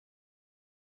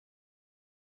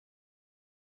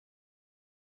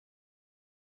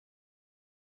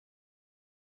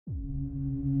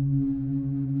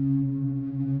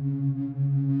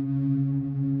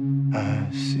I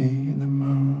see the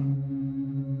moon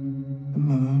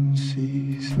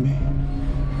sees me.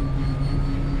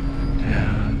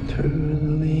 Down through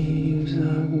the leaves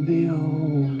of the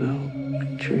old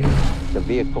oak tree. The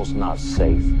vehicle's not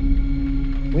safe.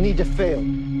 We need to fail.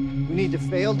 We need to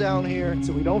fail down here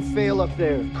so we don't fail up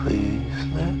there. Please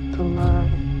let the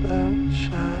light that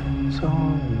shines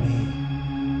on me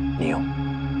Neil,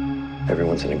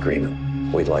 everyone's in agreement.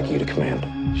 We'd like you to command.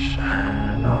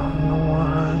 shine on the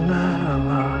one I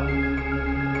love.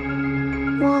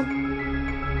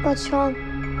 Mom, what's wrong?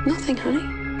 Nothing, honey.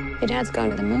 Your dad's going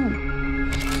to the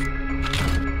moon.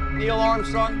 Neil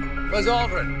Armstrong, Buzz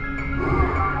Aldrin.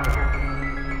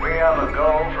 We have a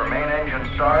go for main engine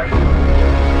start.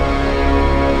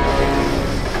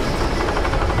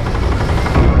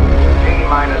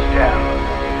 T-minus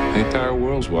 10. The entire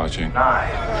world's watching.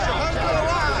 9.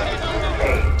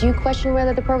 8. Do you question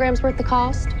whether the program's worth the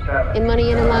cost? 7. In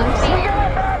money and in lives?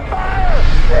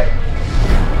 6.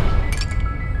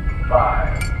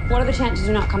 5. What are the chances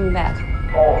you're not coming back?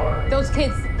 4. Those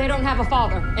kids, they don't have a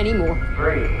father anymore.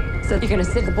 3. So you're gonna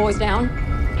sit the boys down,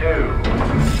 2.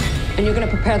 and you're gonna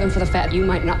prepare them for the fact you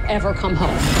might not ever come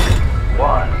home.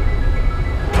 1.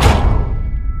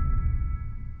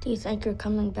 Do you think you're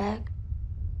coming back?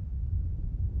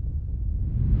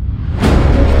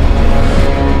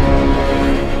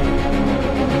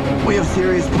 We have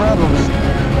serious problems.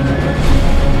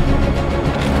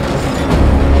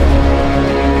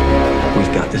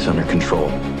 We've got this under control.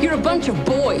 You're a bunch of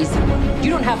boys.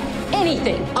 You don't have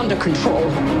anything under control.